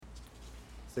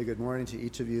Say good morning to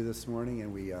each of you this morning,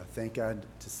 and we thank God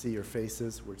to see your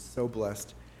faces. We're so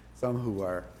blessed. Some who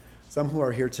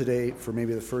are here today for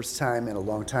maybe the first time in a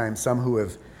long time. Some who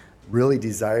have really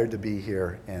desired to be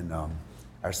here and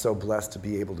are so blessed to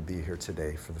be able to be here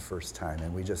today for the first time.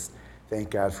 And we just thank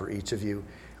God for each of you.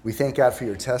 We thank God for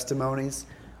your testimonies,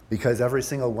 because every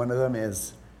single one of them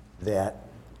is that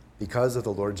because of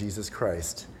the Lord Jesus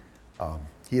Christ,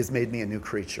 He has made me a new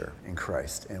creature in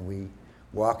Christ, and we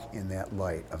walk in that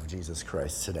light of Jesus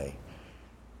Christ today.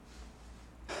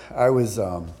 I was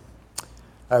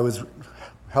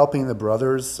helping the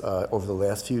brothers over the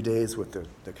last few days with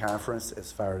the conference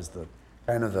as far as the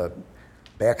kind of the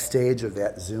backstage of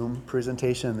that Zoom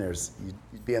presentation.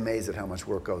 You'd be amazed at how much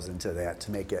work goes into that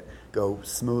to make it go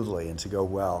smoothly and to go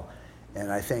well. And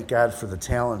I thank God for the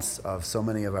talents of so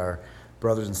many of our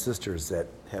brothers and sisters that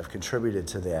have contributed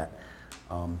to that.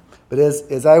 But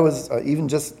as I was even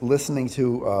just listening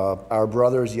to our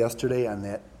brothers yesterday on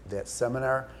that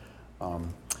seminar,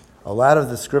 a lot of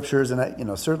the scriptures,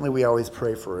 and certainly we always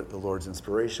pray for the Lord's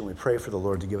inspiration. We pray for the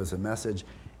Lord to give us a message,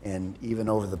 and even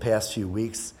over the past few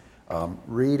weeks,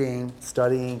 reading,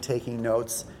 studying, taking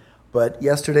notes. But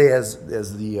yesterday, as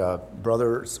the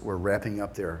brothers were wrapping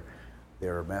up their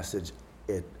message,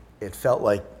 it felt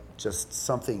like just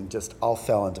something just all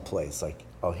fell into place. Like,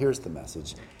 oh, here's the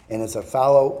message. And it's a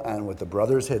follow on what the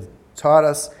brothers had taught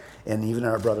us, and even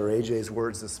our brother AJ's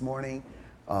words this morning,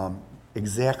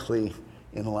 exactly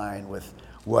in line with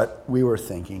what we were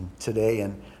thinking today.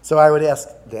 And so I would ask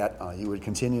that you would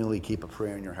continually keep a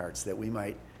prayer in your hearts that we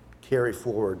might carry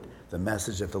forward the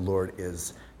message that the Lord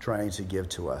is trying to give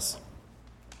to us.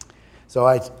 So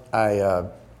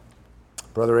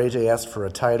Brother AJ asked for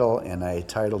a title, and I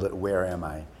titled it, "Where Am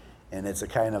I?" And it's a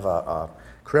kind of a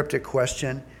cryptic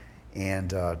question,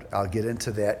 and I'll get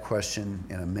into that question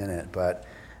in a minute. But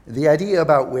the idea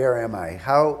about where am I,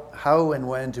 how and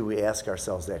when do we ask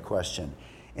ourselves that question?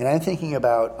 And I'm thinking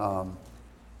about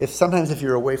if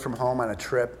you're away from home on a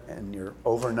trip and you're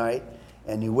overnight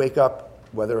and you wake up,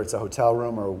 whether it's a hotel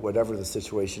room or whatever the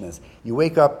situation is, you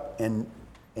wake up and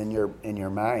in your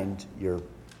mind, you're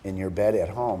in your bed at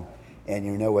home, and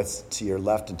you know what's to your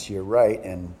left and to your right,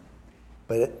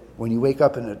 but when you wake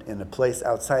up in a place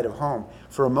outside of home,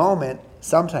 for a moment,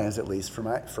 sometimes at least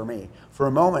for me, for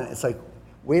a moment, it's like,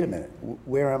 wait a minute,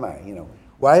 where am I?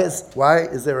 Why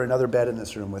is there another bed in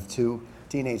this room with two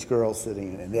teenage girls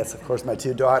sitting in it? And that's, of course, my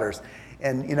two daughters.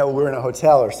 And, we're in a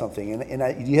hotel or something,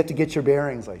 and you have to get your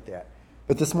bearings like that.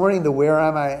 But this morning, the where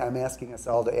am I, I'm asking us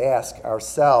all to ask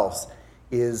ourselves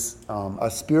is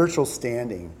a spiritual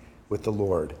standing with the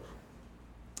Lord.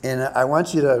 And I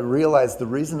want you to realize the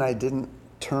reason I didn't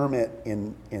term it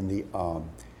in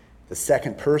the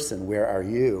second person, where are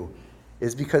you,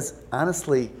 is because,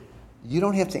 honestly, you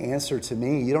don't have to answer to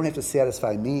me. You don't have to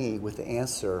satisfy me with the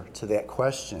answer to that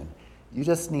question. You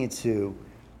just need to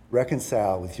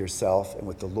reconcile with yourself and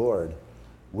with the Lord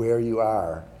where you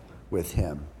are with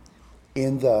Him.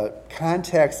 In the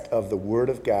context of the Word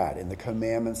of God, in the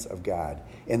commandments of God,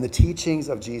 in the teachings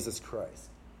of Jesus Christ.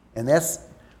 And that's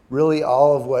really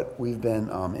all of what we've been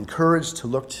encouraged to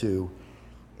look to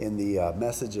in the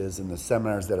messages and the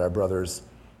seminars that our brothers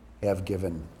have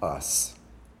given us.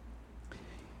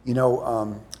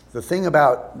 The thing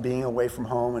about being away from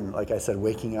home and, like I said,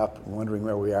 waking up, wondering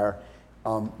where we are,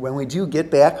 when we do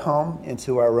get back home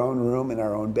into our own room, in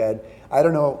our own bed, I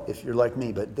don't know if you're like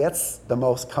me, but that's the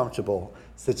most comfortable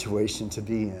situation to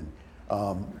be in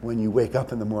when you wake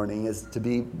up in the morning, is to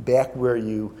be back where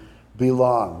you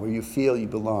belong, where you feel you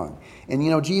belong.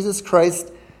 And Jesus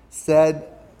Christ said,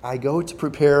 "I go to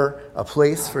prepare a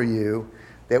place for you,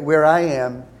 that where I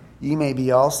am, ye may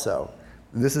be also."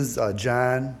 And this is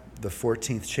John, the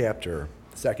 14th chapter,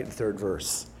 2nd and 3rd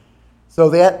verse. So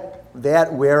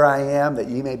that where I am, that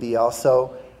ye may be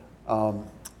also,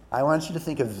 I want you to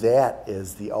think of that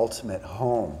as the ultimate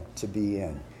home to be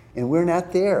in. And we're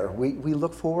not there. We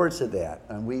look forward to that,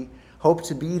 and we hope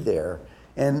to be there.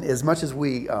 And as much as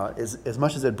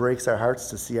it breaks our hearts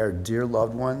to see our dear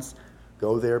loved ones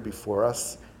go there before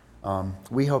us,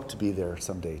 we hope to be there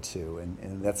someday too,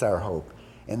 and that's our hope.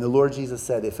 And the Lord Jesus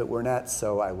said, if it were not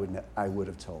so, I would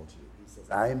have told you. He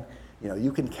says,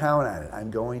 you can count on it.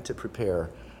 I'm going to prepare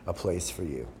a place for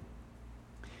you.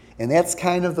 And that's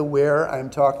kind of the where I'm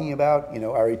talking about,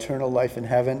 our eternal life in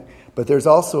heaven. But there's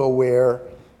also a where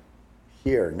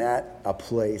here, not a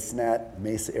place, not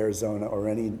Mesa, Arizona, or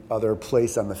any other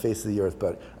place on the face of the earth,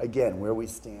 but again, where we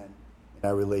stand in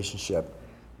our relationship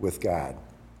with God.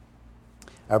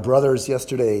 Our brothers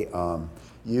yesterday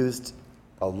used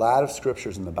a lot of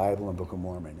scriptures in the Bible and Book of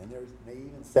Mormon, and they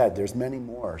even said there's many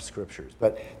more scriptures,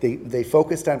 but they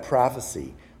focused on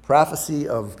prophecy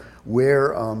of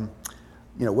where,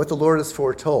 what the Lord has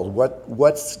foretold,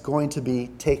 what's going to be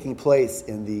taking place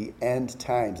in the end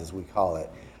times, as we call it.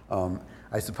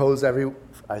 I suppose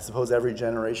every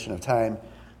generation of time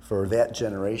for that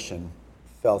generation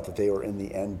felt that they were in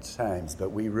the end times,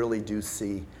 but we really do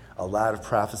see a lot of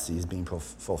prophecies being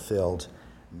fulfilled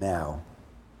now.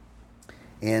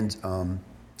 And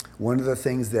one of the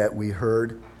things that we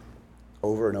heard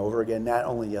over and over again, not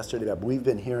only yesterday, but we've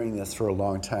been hearing this for a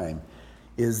long time,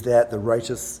 is that the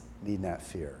righteous need not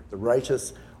fear. The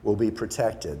righteous will be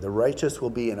protected. The righteous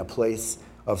will be in a place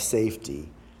of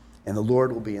safety, and the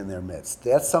Lord will be in their midst.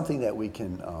 That's something that we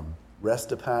can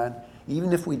rest upon,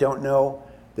 even if we don't know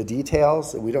the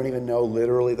details, and we don't even know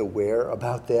literally the where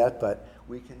about that, but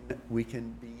we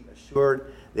can be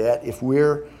assured that if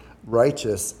we're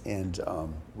righteous and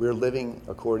we're living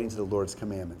according to the Lord's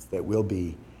commandments, that we'll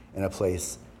be in a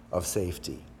place of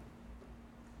safety.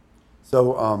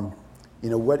 So,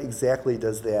 what exactly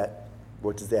does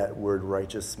that word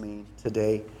righteous mean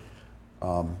today?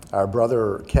 Our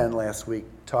brother Ken last week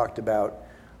talked about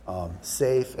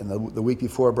safe, and the week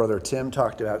before, Brother Tim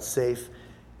talked about safe,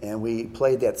 and we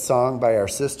played that song by our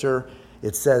sister.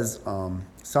 It says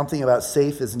something about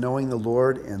safe is knowing the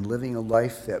Lord and living a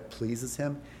life that pleases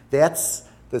Him. That's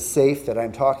the safe that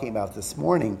I'm talking about this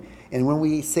morning. And when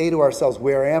we say to ourselves,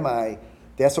 where am I?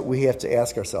 That's what we have to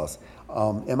ask ourselves.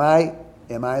 Am I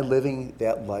living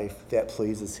that life that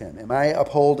pleases Him? Am I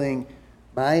upholding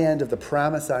my end of the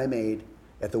promise I made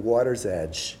at the water's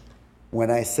edge when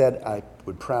I said I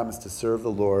would promise to serve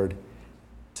the Lord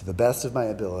to the best of my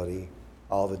ability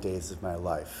all the days of my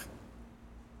life?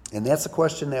 And that's a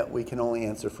question that we can only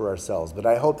answer for ourselves. But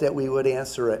I hope that we would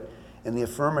answer it in the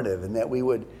affirmative, and that we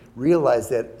would realize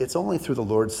that it's only through the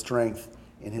Lord's strength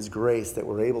and His grace that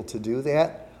we're able to do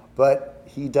that. But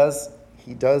He does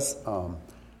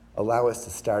allow us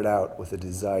to start out with a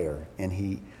desire, and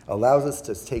He allows us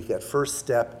to take that first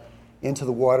step into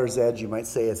the water's edge. You might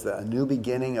say it's a new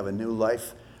beginning of a new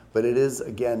life, but it is,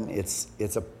 again, it's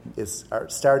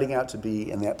starting out to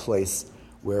be in that place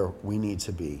where we need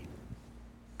to be.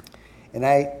 And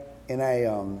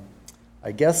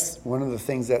I guess one of the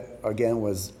things that, again,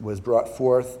 was brought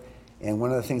forth, and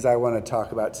one of the things I want to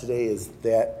talk about today is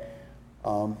that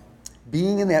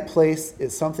being in that place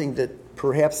is something that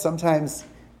perhaps sometimes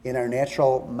in our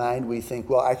natural mind we think,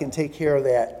 well, I can take care of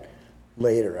that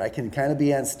later. I can kind of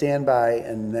be on standby,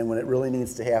 and then when it really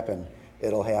needs to happen,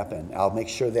 it'll happen. I'll make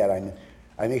sure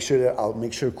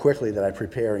quickly that I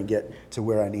prepare and get to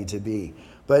where I need to be.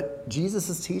 But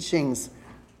Jesus' teachings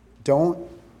don't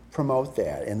promote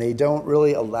that, and they don't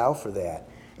really allow for that.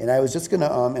 And I was just going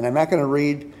to, and I'm not going to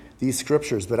read these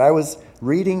scriptures, but I was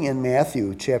reading in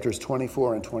Matthew chapters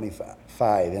 24 and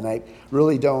 25, and I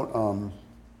really don't,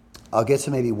 I'll get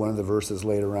to maybe one of the verses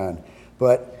later on.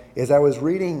 But as I was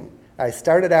reading, I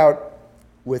started out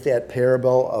with that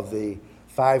parable of the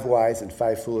 5 wise and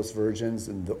 5 foolish virgins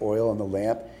and the oil and the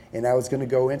lamp, and I was going to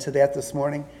go into that this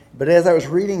morning. But as I was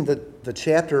reading the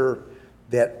chapter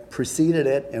that preceded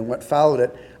it and what followed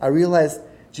it, I realized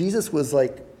Jesus was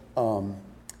like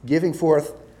giving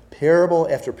forth parable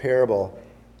after parable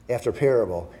after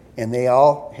parable, and they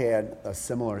all had a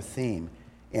similar theme.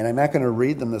 And I'm not going to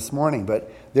read them this morning,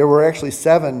 but there were actually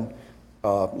 7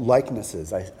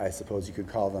 likenesses, I suppose you could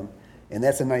call them, and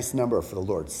that's a nice number for the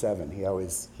Lord, 7. He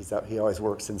always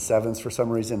works in 7s for some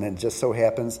reason, and it just so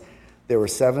happens there were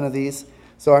 7 of these.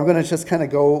 So I'm going to just kind of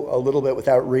go a little bit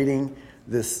without reading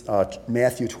this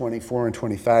Matthew 24 and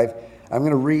 25. I'm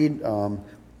going to read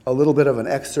a little bit of an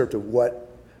excerpt of what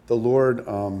the Lord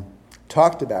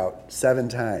talked about 7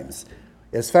 times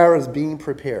as far as being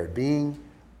prepared, being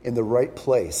in the right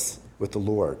place with the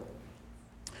Lord.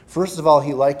 First of all,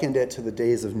 He likened it to the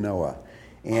days of Noah.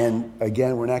 And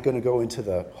again, we're not going to go into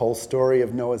the whole story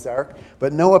of Noah's Ark,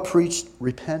 but Noah preached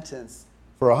repentance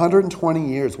for 120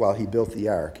 years while he built the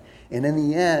ark. And in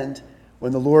the end,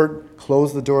 when the Lord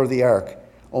closed the door of the ark,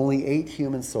 only 8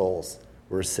 human souls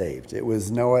were saved. It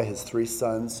was Noah, his 3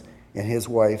 sons, and his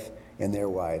wife, and their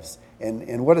wives.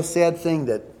 And what a sad thing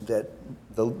that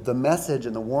the message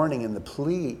and the warning and the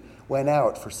plea went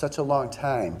out for such a long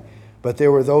time. But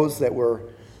there were those that were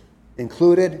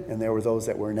included, and there were those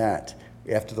that were not,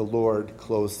 after the Lord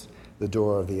closed the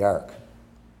door of the ark.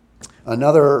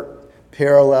 Another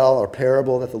parallel or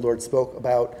parable that the Lord spoke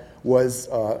about was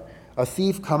a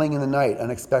thief coming in the night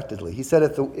unexpectedly. He said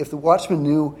if the watchman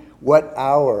knew what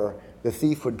hour the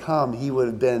thief would come, he would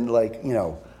have been like,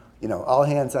 all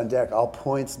hands on deck, all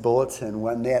points bulletin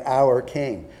when that hour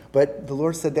came. But the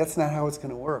Lord said that's not how it's going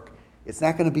to work. It's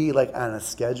not going to be like on a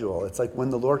schedule. It's like when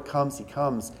the Lord comes, he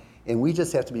comes, and we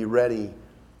just have to be ready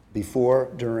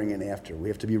before, during, and after. We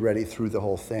have to be ready through the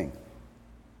whole thing.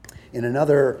 In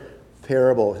another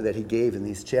parable that he gave in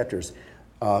these chapters,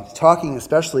 talking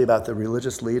especially about the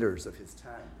religious leaders of his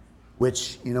time,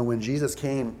 which, when Jesus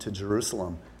came to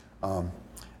Jerusalem,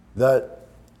 the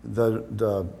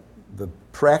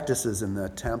practices in the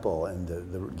temple and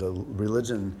the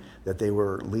religion that they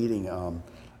were leading,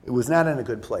 it was not in a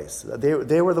good place.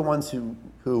 They were the ones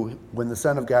who, when the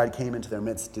Son of God came into their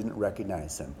midst, didn't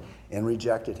recognize him and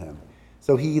rejected him.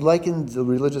 So he likened the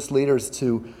religious leaders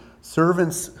to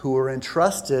servants who were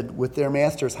entrusted with their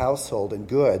master's household and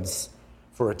goods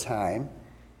for a time.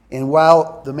 And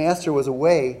while the master was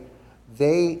away,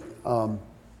 they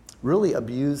really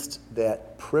abused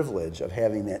that privilege of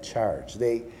having that charge.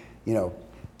 They,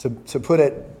 to put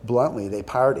it bluntly, they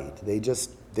partied.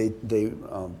 They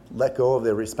let go of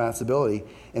their responsibility,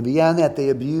 and beyond that, they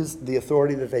abused the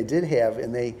authority that they did have,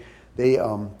 and they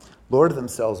lorded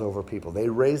themselves over people. They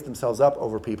raised themselves up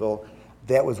over people.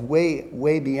 That was way,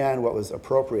 way beyond what was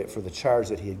appropriate for the charge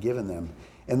that he had given them.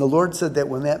 And the Lord said that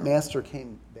when that master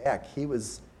came back, he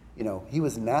was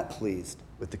not pleased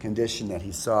with the condition that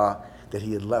he saw that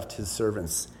he had left his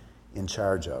servants in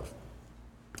charge of.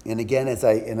 And again,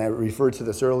 I referred to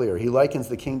this earlier, he likens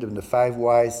the kingdom to 5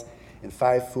 wise and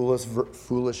 5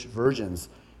 foolish virgins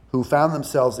who found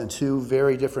themselves in 2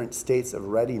 very different states of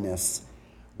readiness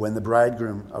when the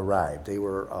bridegroom arrived. They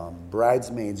were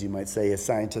bridesmaids, you might say,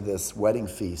 assigned to this wedding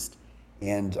feast,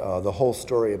 and the whole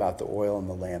story about the oil and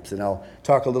the lamps. And I'll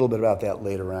talk a little bit about that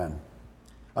later on.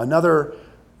 Another,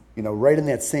 right in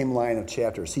that same line of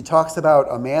chapters, he talks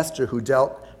about a master who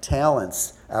dealt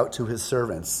talents out to his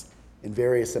servants in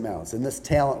various amounts. And this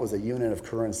talent was a unit of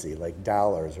currency, like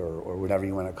dollars or whatever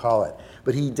you want to call it.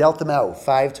 But he dealt them out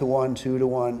 5 to 1, 2 to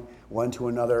 1, one to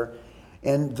another.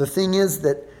 And the thing is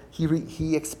that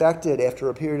he expected, after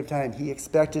a period of time, he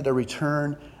expected a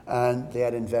return on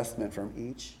that investment from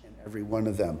each and every one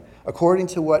of them, according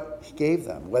to what he gave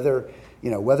them. Whether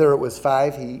it was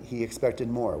 5, he expected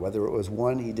more. Whether it was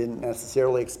 1, he didn't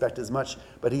necessarily expect as much,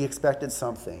 but he expected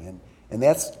something. And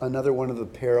that's another one of the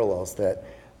parallels that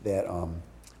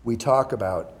we talk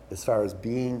about as far as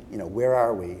being, where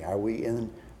are we? Are we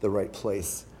in the right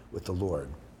place with the Lord?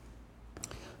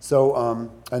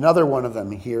 So another one of them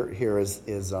here is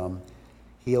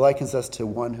he likens us to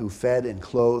one who fed and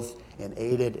clothed and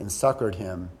aided and succored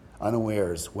him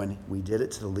unawares when we did it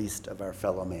to the least of our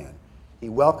fellow man. He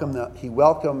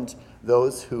welcomed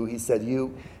those who, he said,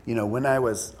 when I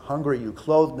was hungry, you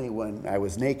clothed me. When I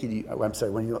was naked,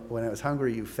 when I was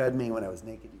hungry, you fed me. When I was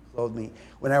naked, you clothed me.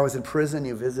 When I was in prison,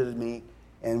 you visited me.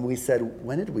 And we said,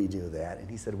 when did we do that? And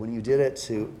he said, when you did it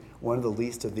to one of the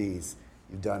least of these,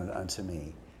 you've done it unto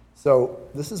me. So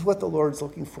this is what the Lord's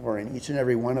looking for in each and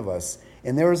every one of us.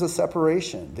 And there was a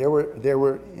separation. There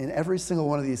were in every single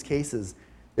one of these cases,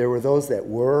 there were those that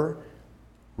were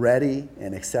ready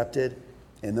and accepted,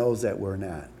 and those that were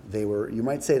not. You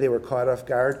might say they were caught off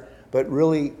guard, but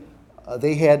really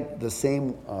they had the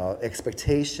same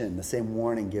expectation, the same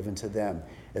warning given to them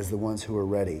as the ones who were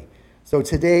ready. So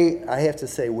today I have to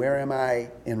say, where am I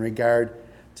in regard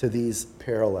to these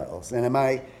parallels? And am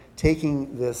I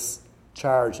taking this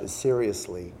charge as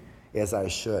seriously as I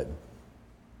should?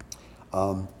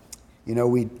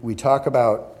 We talk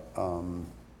about,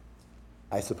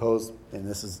 I suppose, and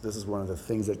this is one of the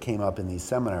things that came up in these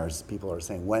seminars. People are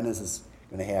saying, when is this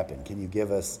going to happen? Can you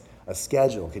give us a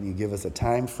schedule? Can you give us a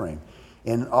time frame?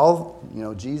 And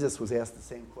Jesus was asked the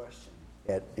same question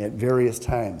at various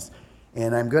times.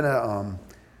 And I'm going to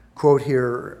quote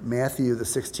here Matthew, the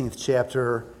 16th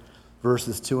chapter,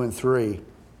 verses 2 and 3.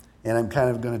 And I'm kind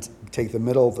of going to take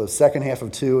the second half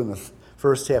of 2 and the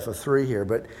first half of 3 here.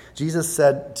 But Jesus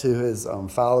said to his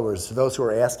followers, to those who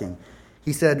are asking,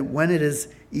 he said, when it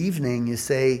is evening, you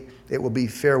say it will be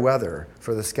fair weather,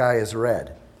 for the sky is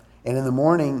red. And in the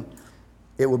morning,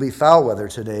 it will be foul weather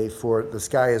today, for the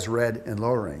sky is red and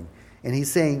lowering. And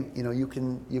he's saying, you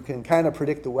can kind of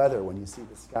predict the weather when you see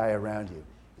the sky around you.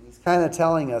 And he's kind of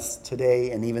telling us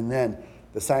today, and even then,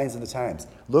 the signs of the times.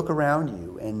 Look around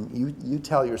you, and you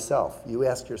tell yourself, you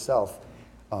ask yourself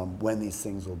when these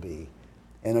things will be.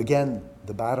 And again,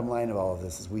 the bottom line of all of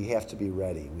this is we have to be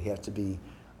ready. We have to be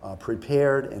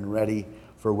prepared and ready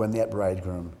for when that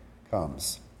bridegroom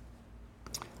comes.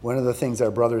 One of the things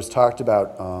our brothers talked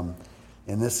about,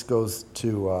 and this goes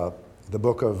to the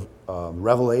book of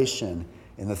Revelation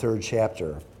in the 3rd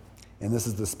chapter, and this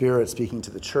is the Spirit speaking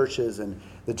to the churches, and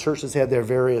the churches had their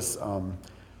various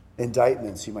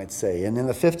indictments, you might say. And in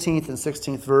the 15th and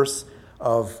 16th verse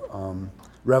of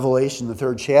Revelation, the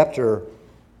 3rd chapter,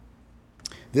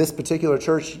 this particular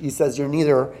church, he says, you're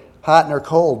neither hot nor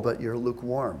cold, but you're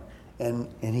lukewarm. And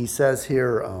he says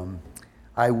here,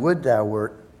 I would thou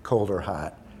wert cold or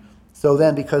hot. So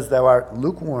then, because thou art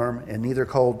lukewarm and neither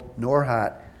cold nor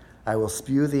hot, I will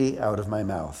spew thee out of my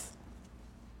mouth.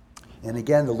 And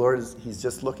again, the Lord he's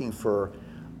just looking for,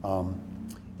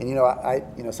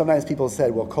 sometimes people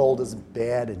said, well, cold is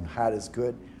bad and hot is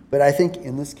good. But I think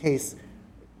in this case,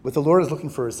 what the Lord is looking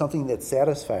for is something that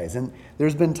satisfies. And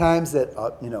there's been times that,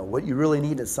 what you really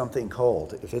need is something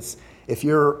cold. If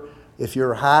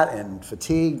you're hot and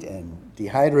fatigued and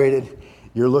dehydrated,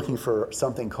 you're looking for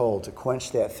something cold to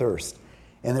quench that thirst.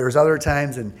 And there's other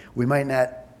times, and we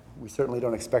certainly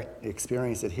don't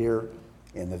experience it here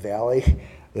in the valley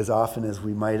as often as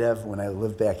we might have when I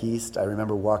lived back east. I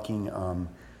remember walking,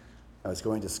 I was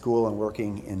going to school and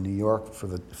working in New York for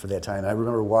that time. I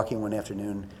remember walking one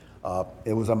afternoon.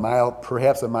 It was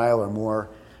perhaps a mile or more.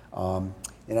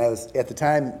 And I was, at the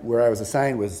time where I was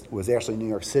assigned was actually New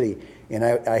York City. And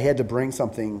I had to bring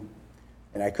something,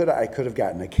 and I could have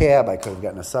gotten a cab, I could have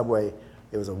gotten a subway.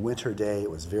 It was a winter day,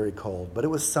 it was very cold, but it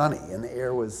was sunny and the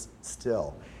air was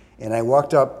still. And I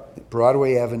walked up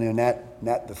Broadway Avenue,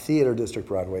 not the theater district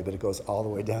Broadway, but it goes all the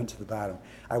way down to the bottom.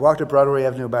 I walked up Broadway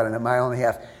Avenue about a mile and a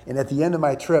half, and at the end of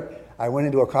my trip, I went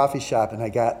into a coffee shop and I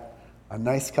got a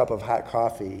nice cup of hot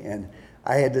coffee. And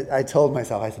I told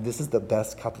myself, I said, this is the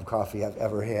best cup of coffee I've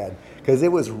ever had, because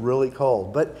it was really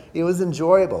cold, but it was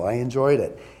enjoyable. I enjoyed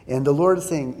it. And the Lord is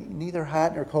saying, neither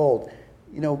hot nor cold,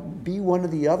 be one or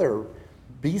the other.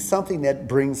 Be something that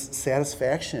brings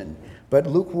satisfaction. But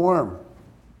lukewarm,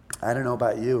 I don't know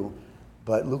about you,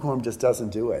 but lukewarm just doesn't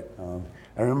do it.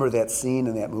 I remember that scene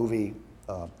in that movie,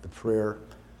 The Prayer,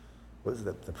 what is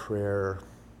it, The Prayer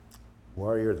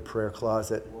Warrior, The Prayer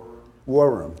Closet?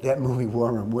 War Room, that movie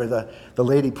War Room, where the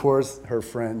lady pours her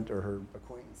friend or her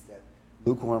acquaintance that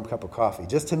lukewarm cup of coffee,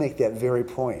 just to make that very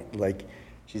point. Like,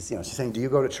 she's saying, do you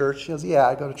go to church? She goes, yeah,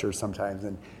 I go to church sometimes,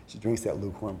 and she drinks that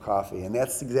lukewarm coffee. And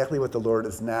that's exactly what the Lord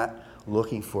is not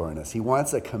looking for in us. He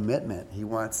wants a commitment. He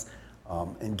wants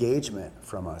engagement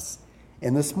from us.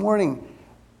 And this morning,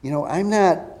 I'm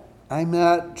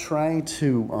not trying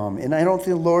to, and I don't think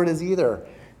the Lord is either.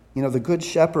 The Good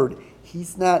Shepherd,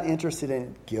 he's not interested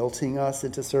in guilting us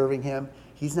into serving him.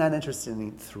 He's not interested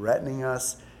in threatening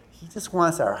us. He just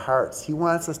wants our hearts. He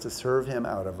wants us to serve him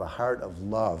out of a heart of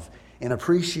love and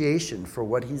appreciation for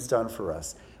what he's done for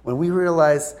us. When we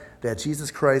realize that Jesus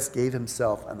Christ gave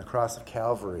himself on the cross of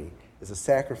Calvary as a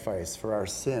sacrifice for our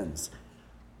sins,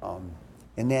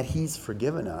 and that he's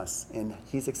forgiven us and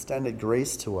he's extended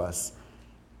grace to us,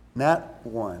 not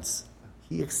once,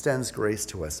 he extends grace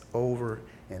to us over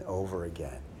and over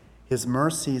again. His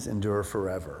mercies endure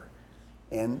forever.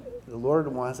 And the Lord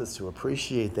wants us to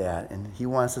appreciate that, and he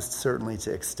wants us certainly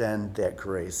to extend that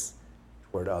grace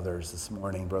toward others this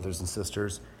morning, brothers and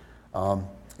sisters.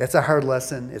 It's a hard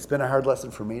lesson. It's been a hard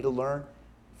lesson for me to learn.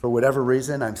 For whatever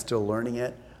reason, I'm still learning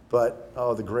it. But,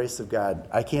 the grace of God,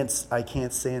 I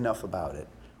can't say enough about it.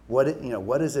 What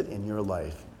is it in your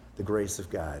life, the grace of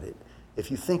God?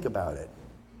 If you think about it,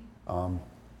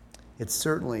 it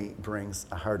certainly brings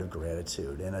a heart of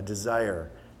gratitude and a desire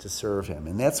to serve him.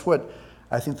 And that's what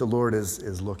I think the Lord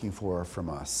is looking for from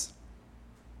us.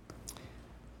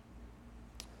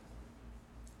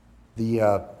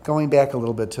 Going back a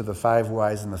little bit to the 5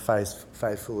 wise and the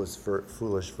five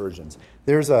foolish virgins,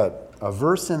 there's a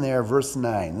verse in there, verse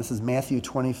 9. This is Matthew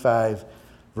 25,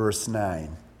 verse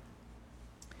 9.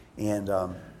 And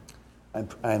I'm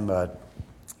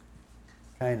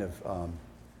kind of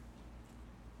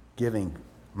giving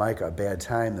Micah a bad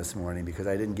time this morning because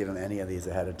I didn't give him any of these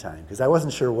ahead of time because I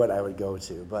wasn't sure what I would go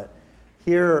to. But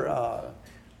here,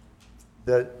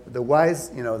 the wise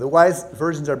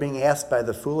virgins are being asked by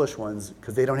the foolish ones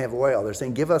because they don't have oil. They're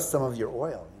saying, "Give us some of your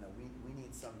oil. We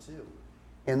need some too."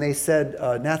 And they said,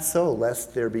 "Not so,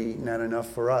 lest there be not enough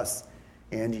for us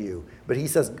and you." But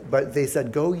they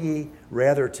said, "Go ye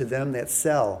rather to them that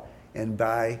sell and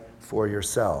buy for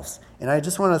yourselves." And I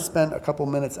just want to spend a couple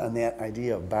minutes on that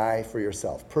idea of buy for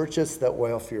yourself. Purchase the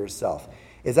oil for yourself.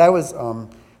 As I was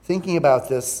thinking about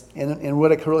this, and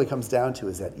what it really comes down to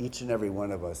is that each and every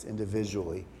one of us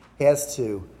individually has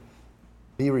to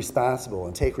be responsible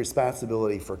and take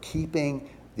responsibility for keeping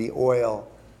the oil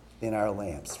in our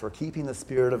lamps, for keeping the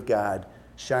Spirit of God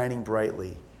shining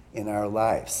brightly in our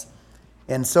lives.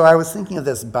 And so I was thinking of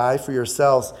this, buy for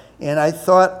yourselves, and I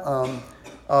thought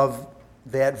of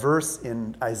that verse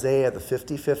in Isaiah, the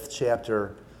 55th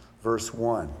chapter, verse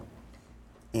 1.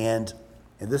 And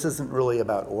this isn't really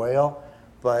about oil,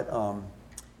 but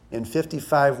in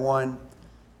 55:1,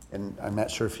 and I'm not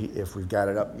sure if we've got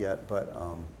it up yet, but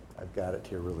I've got it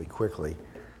here really quickly.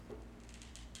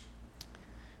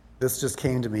 This just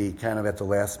came to me kind of at the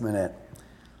last minute.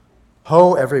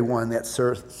 Ho, everyone that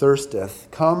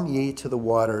thirsteth, come ye to the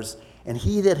waters, and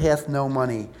he that hath no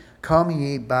money, come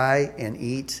ye buy and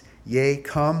eat. Yea,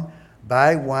 come,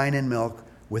 buy wine and milk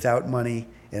without money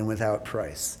and without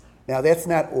price. Now, that's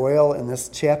not oil in this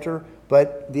chapter,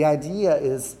 but the idea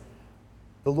is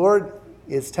the Lord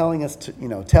is telling us to,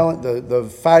 the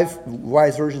 5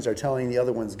 wise virgins are telling the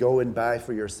other ones, go and buy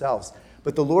for yourselves.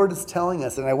 But the Lord is telling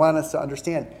us, and I want us to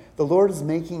understand, the Lord is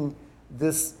making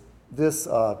this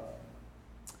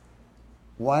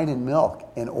wine and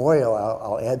milk and oil,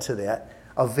 I'll add to that,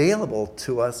 available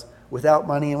to us without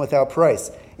money and without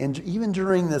price. And even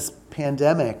during this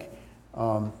pandemic,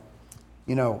 I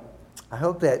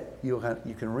hope that you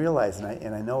can realize,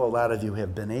 and I know a lot of you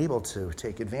have been able to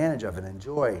take advantage of and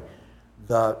enjoy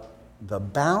the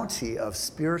bounty of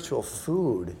spiritual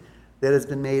food that has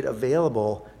been made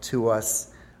available to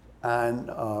us on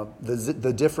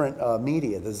the different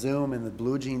media, the Zoom and the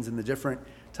Blue Jeans and the different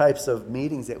types of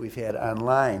meetings that we've had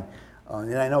online.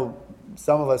 And I know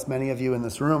some of us, many of you in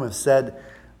this room, have said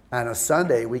on a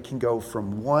Sunday we can go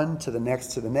from one to the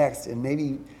next and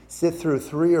maybe sit through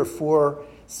 3 or 4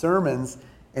 sermons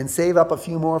and save up a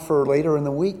few more for later in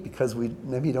the week because we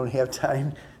maybe don't have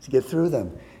time to get through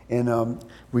them. And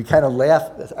we kind of laugh.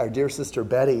 Our dear sister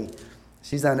Betty,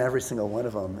 she's on every single one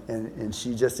of them, and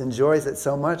she just enjoys it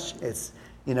so much. It's,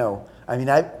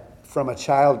 from a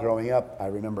child growing up, I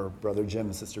remember Brother Jim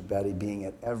and Sister Betty being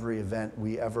at every event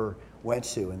we ever went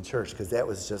to in church because that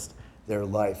was just their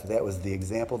life. That was the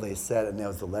example they set, and that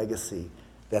was the legacy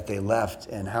that they left,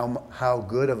 and how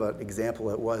good of an example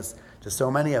it was to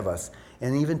so many of us.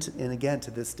 And even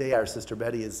to this day, our Sister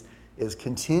Betty is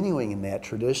continuing in that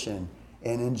tradition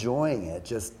and enjoying it,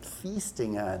 just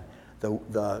feasting on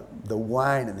the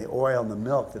wine and the oil and the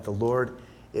milk that the Lord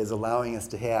is allowing us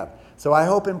to have. So I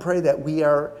hope and pray that we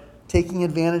are taking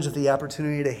advantage of the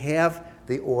opportunity to have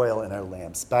the oil in our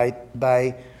lamps by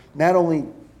not only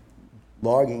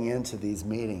logging into these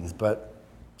meetings, but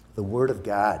the Word of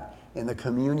God and the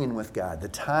communion with God, the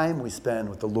time we spend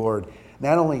with the Lord,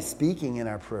 not only speaking in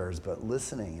our prayers, but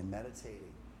listening and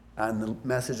meditating on the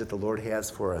message that the Lord has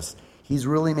for us. He's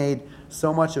really made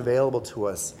so much available to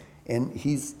us. And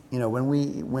he's, when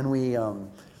we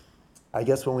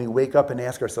wake up and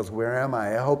ask ourselves, where am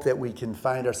I hope that we can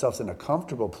find ourselves in a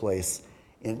comfortable place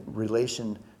in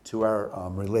relation to our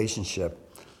relationship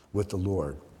with the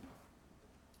Lord.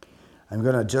 I'm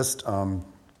going to just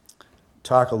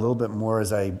talk a little bit more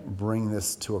as I bring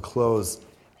this to a close.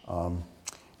 The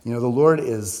Lord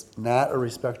is not a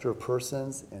respecter of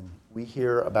persons, and we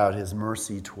hear about his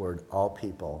mercy toward all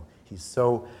people. He's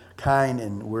so kind,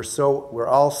 and we're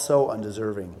all so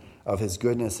undeserving of his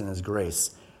goodness and his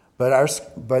grace. But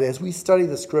as we study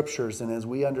the scriptures and as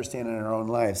we understand in our own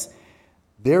lives,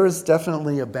 there is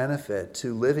definitely a benefit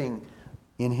to living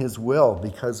in his will,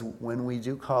 because when we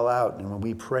do call out and when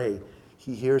we pray,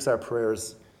 he hears our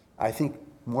prayers, I think,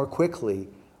 more quickly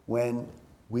when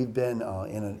we've been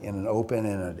in an open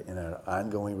and an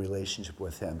ongoing relationship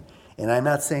with him. And I'm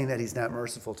not saying that he's not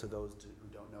merciful to those who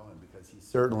don't know him, because he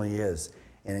certainly is.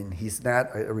 And he's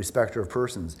not a respecter of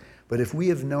persons. But if we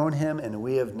have known him and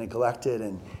we have neglected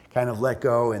and kind of let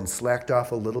go and slacked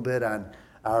off a little bit on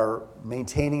our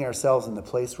maintaining ourselves in the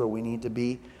place where we need to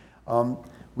be,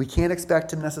 we can't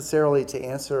expect him necessarily to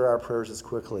answer our prayers as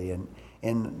quickly. And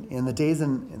in the days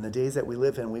that we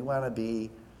live in, we want to be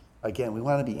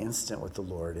instant with the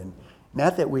Lord. And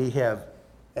not that we have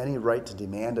any right to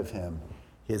demand of him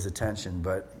his attention,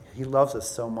 but he loves us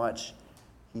so much.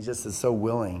 He just is so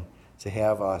willing to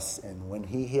have us. And when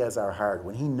he has our heart,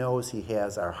 when he knows he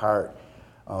has our heart,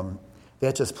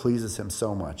 that just pleases him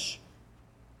so much.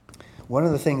 One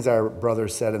of the things our brother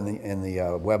said in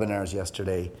the webinars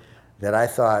yesterday that I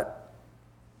thought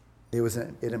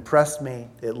it impressed me,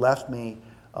 it left me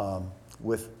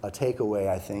with a takeaway,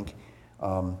 I think.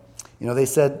 They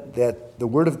said that the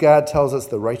Word of God tells us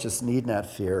the righteous need not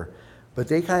fear, but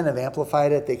they kind of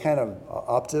amplified it, they kind of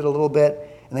upped it a little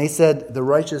bit, and they said the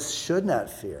righteous should not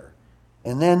fear.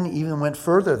 And then even went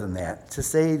further than that to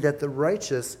say that the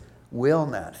righteous will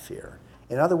not fear.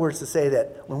 In other words, to say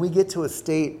that when we get to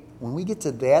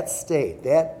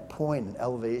that point in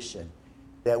elevation,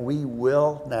 that we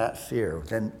will not fear,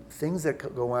 then things that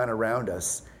go on around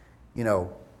us, in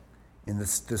the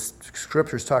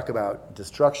scriptures talk about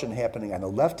destruction happening on the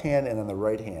left hand and on the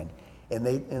right hand. And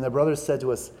the brothers said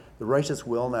to us, the righteous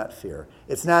will not fear.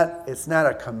 It's not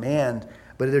a command,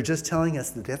 but they're just telling us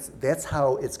that that's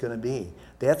how it's going to be.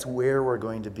 That's where we're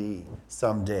going to be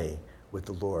someday with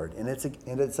the Lord. And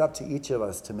it's up to each of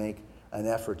us to make an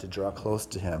effort to draw close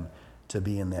to him, to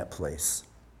be in that place.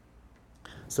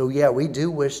 So yeah, we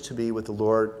do wish to be with the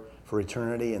Lord for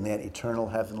eternity in that eternal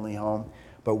heavenly home.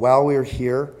 But while we're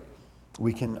here,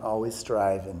 we can always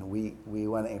strive, and we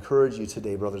want to encourage you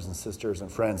today, brothers and sisters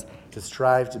and friends, to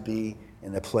strive to be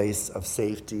in a place of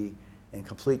safety and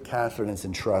complete confidence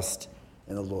and trust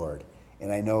in the Lord. And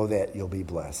I know that you'll be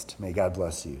blessed. May God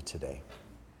bless you today.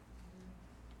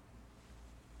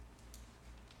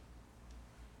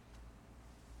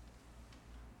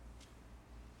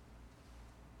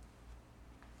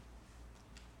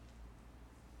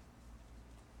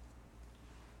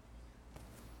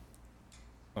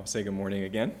 I'll say good morning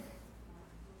again.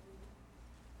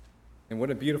 And what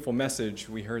a beautiful message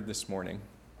we heard this morning.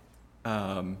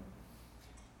 And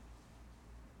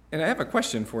I have a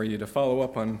question for you to follow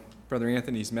up on Brother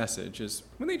Anthony's message. Is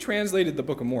when they translated the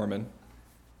Book of Mormon,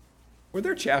 were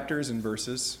there chapters and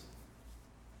verses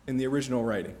in the original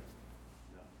writing?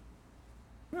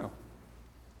 No.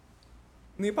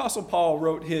 When the Apostle Paul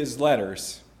wrote his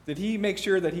letters, did he make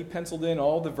sure that he penciled in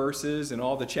all the verses and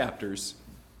all the chapters,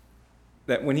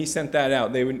 that when he sent that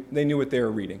out, they knew what they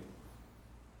were reading?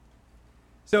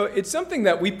 So it's something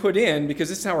that we put in because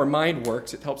this is how our mind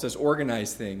works. It helps us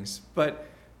organize things. But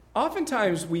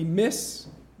oftentimes we miss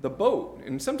the boat.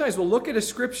 And sometimes we'll look at a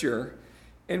scripture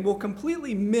and we'll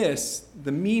completely miss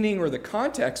the meaning or the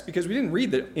context because we didn't read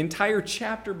the entire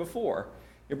chapter before.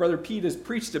 Your brother Pete has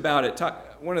preached about it.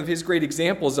 One of his great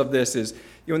examples of this is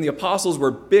when the apostles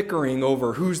were bickering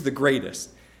over who's the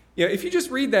greatest. If you just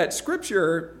read that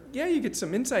scripture, yeah, you get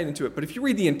some insight into it. But if you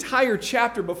read the entire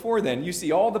chapter before then, you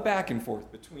see all the back and forth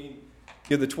between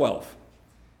the 12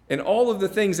 and all of the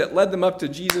things that led them up to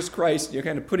Jesus Christ,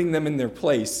 kind of putting them in their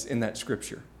place in that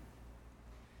scripture.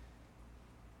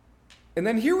 And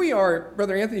then here we are,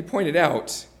 Brother Anthony pointed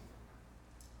out,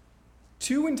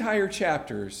 2 entire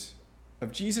chapters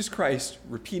of Jesus Christ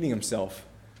repeating himself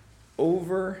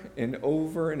over and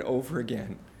over and over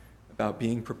again about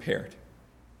being prepared.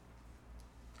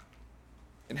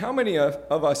 And how many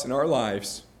of us in our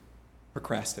lives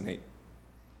procrastinate?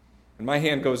 And my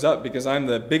hand goes up because I'm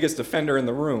the biggest offender in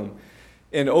the room.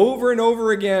 And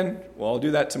over again, well, I'll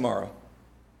do that tomorrow.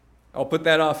 I'll put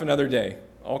that off another day.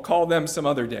 I'll call them some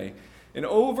other day. And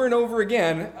over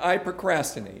again, I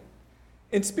procrastinate.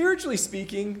 And spiritually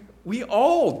speaking, we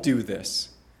all do this.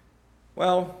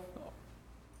 Well,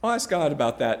 I'll ask God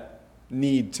about that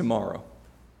need tomorrow.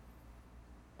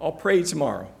 I'll pray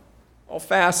tomorrow. I'll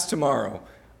fast tomorrow.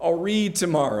 I'll read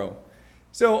tomorrow.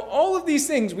 So all of these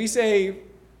things we say,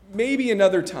 maybe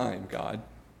another time, God.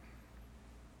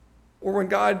 Or when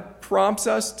God prompts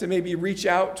us to maybe reach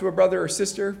out to a brother or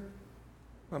sister,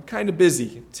 I'm kind of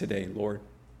busy today, Lord.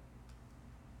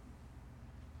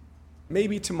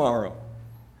 Maybe tomorrow.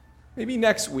 Maybe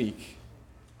next week.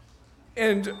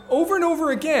 And over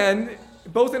again,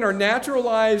 both in our natural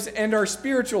lives and our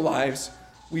spiritual lives,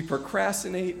 we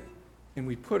procrastinate and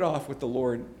we put off what the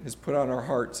Lord has put on our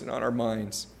hearts and on our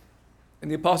minds. And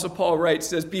the Apostle Paul writes,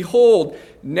 says, "Behold,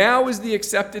 now is the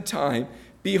accepted time.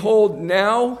 Behold,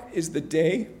 now is the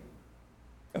day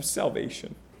of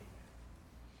salvation."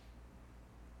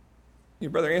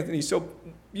 Your brother Anthony so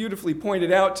beautifully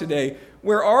pointed out today,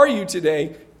 where are you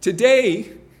today?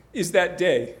 Today is that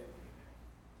day.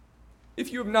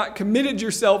 If you have not committed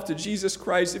yourself to Jesus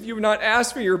Christ, if you have not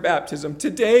asked for your baptism,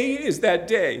 today is that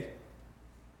day.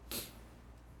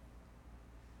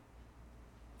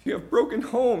 If you have broken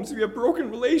homes, if you have broken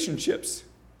relationships,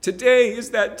 today is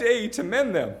that day to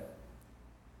mend them.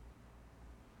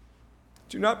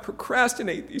 Do not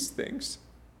procrastinate these things.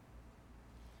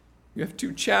 You have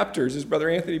 2 chapters, as Brother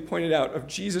Anthony pointed out, of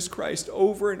Jesus Christ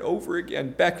over and over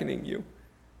again, beckoning you,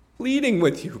 pleading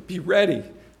with you, be ready.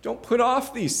 Don't put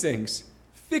off these things.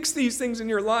 Fix these things in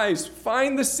your lives.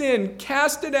 Find the sin,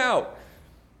 cast it out.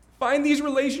 Find these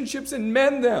relationships and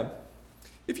mend them.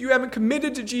 If you haven't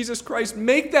committed to Jesus Christ,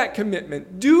 make that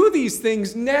commitment. Do these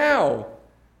things now,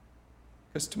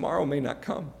 because tomorrow may not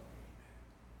come.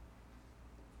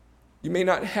 You may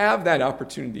not have that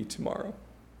opportunity tomorrow.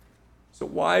 So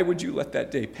why would you let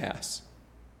that day pass?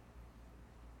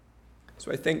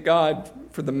 So I thank God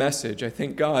for the message. I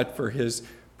thank God for his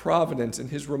providence and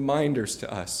his reminders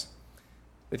to us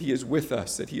that he is with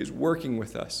us, that he is working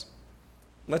with us.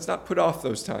 Let's not put off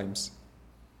those times.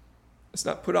 Let's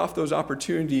not put off those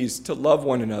opportunities to love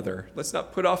one another. Let's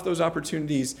not put off those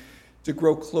opportunities to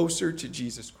grow closer to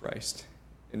Jesus Christ.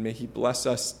 And may he bless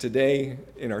us today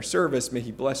in our service. May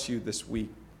he bless you this week.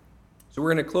 So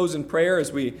we're going to close in prayer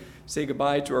as we say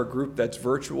goodbye to our group that's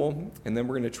virtual, and then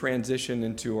we're going to transition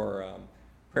into our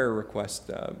prayer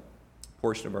request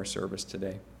portion of our service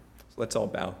today. So let's all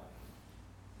bow.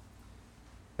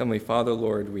 Heavenly Father,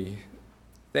 Lord, we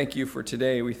Thank you for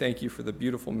today. We thank you for the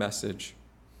beautiful message.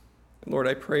 And Lord,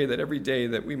 I pray that every day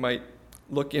that we might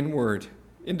look inward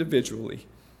individually,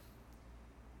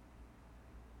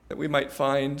 that we might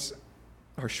find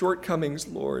our shortcomings,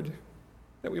 Lord,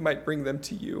 that we might bring them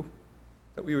to you,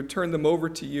 that we would turn them over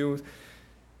to you,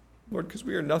 Lord, because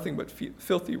we are nothing but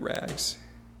filthy rags.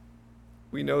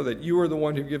 We know that you are the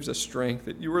one who gives us strength,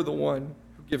 that you are the one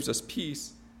who gives us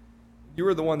peace. You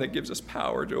are the one that gives us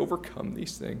power to overcome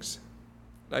these things.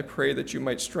 And I pray that you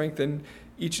might strengthen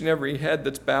each and every head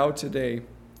that's bowed today,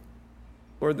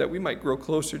 Lord, that we might grow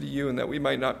closer to you and that we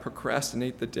might not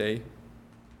procrastinate the day,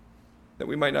 that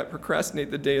we might not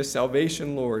procrastinate the day of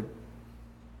salvation, Lord,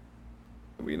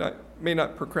 that we may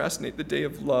not procrastinate the day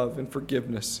of love and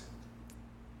forgiveness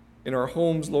in our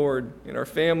homes, Lord, in our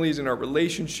families, in our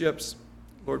relationships.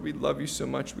 Lord, we love you so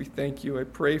much. We thank you. I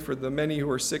pray for the many who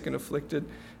are sick and afflicted,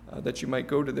 that you might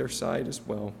go to their side as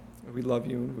well. We love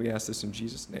you, and we ask this in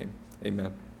Jesus' name.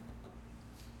 Amen.